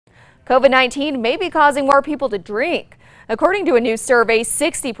COVID-19 may be causing more people to drink. According to a new survey,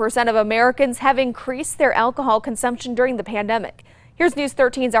 60% of Americans have increased their alcohol consumption during the pandemic. Here's News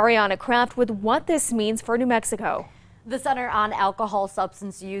 13's Ariana Kraft with what this means for New Mexico. The Center on Alcohol,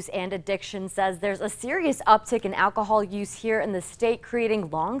 Substance Use and Addiction says there's a serious uptick in alcohol use here in the state, creating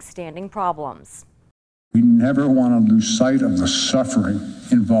long-standing problems. We never want to lose sight of the suffering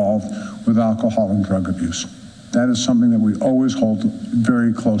involved with alcohol and drug abuse. That is something that we always hold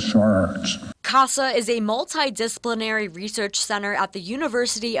very close to our hearts. CASA is a multidisciplinary research center at the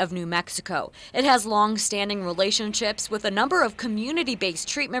University of New Mexico. It has long-standing relationships with a number of community-based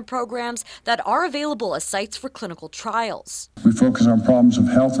treatment programs that are available as sites for clinical trials. We focus on problems of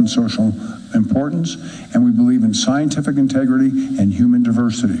health and social importance, and we believe in scientific integrity and human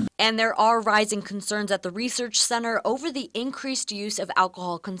diversity. And there are rising concerns at the research center over the increased use of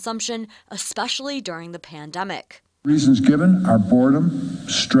alcohol consumption, especially during the pandemic. Reasons given are boredom,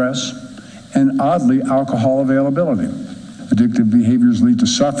 stress, and oddly, alcohol availability. Addictive behaviors lead to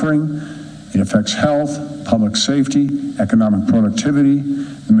suffering. It affects health, public safety, economic productivity,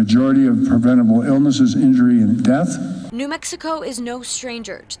 the majority of preventable illnesses, injury, and death. New Mexico is no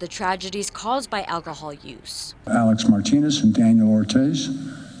stranger to the tragedies caused by alcohol use. Alex Martinez and Daniel Ortiz,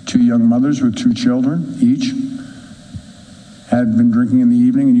 two young mothers with two children each, had been drinking in the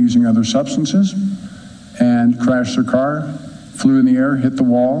evening and using other substances and crashed their car, flew in the air, hit the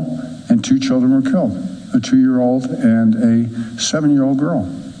wall, and two children were killed, a 2-year-old and a 7-year-old girl.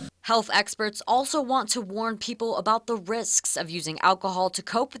 Health experts also want to warn people about the risks of using alcohol to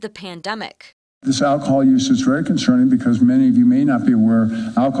cope with the pandemic. This alcohol use is very concerning because many of you may not be aware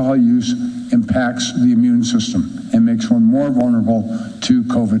alcohol use impacts the immune system and makes one more vulnerable to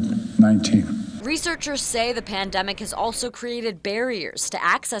COVID-19. Researchers say the pandemic has also created barriers to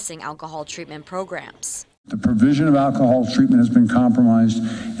accessing alcohol treatment programs. The provision of alcohol treatment has been compromised,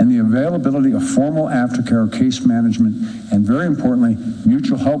 and the availability of formal aftercare, case management, and very importantly,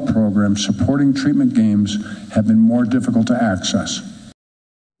 mutual help programs supporting treatment games have been more difficult to access.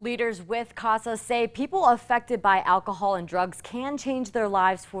 Leaders with CASA say people affected by alcohol and drugs can change their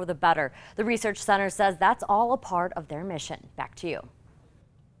lives for the better. The research center says that's all a part of their mission. Back to you.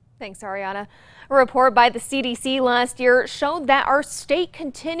 Thanks, Ariana. A report by the CDC last year showed that our state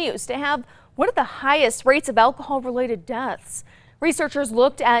continues to have one of the highest rates of alcohol-related deaths. Researchers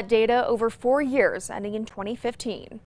looked at data over 4 years, ending in 2015.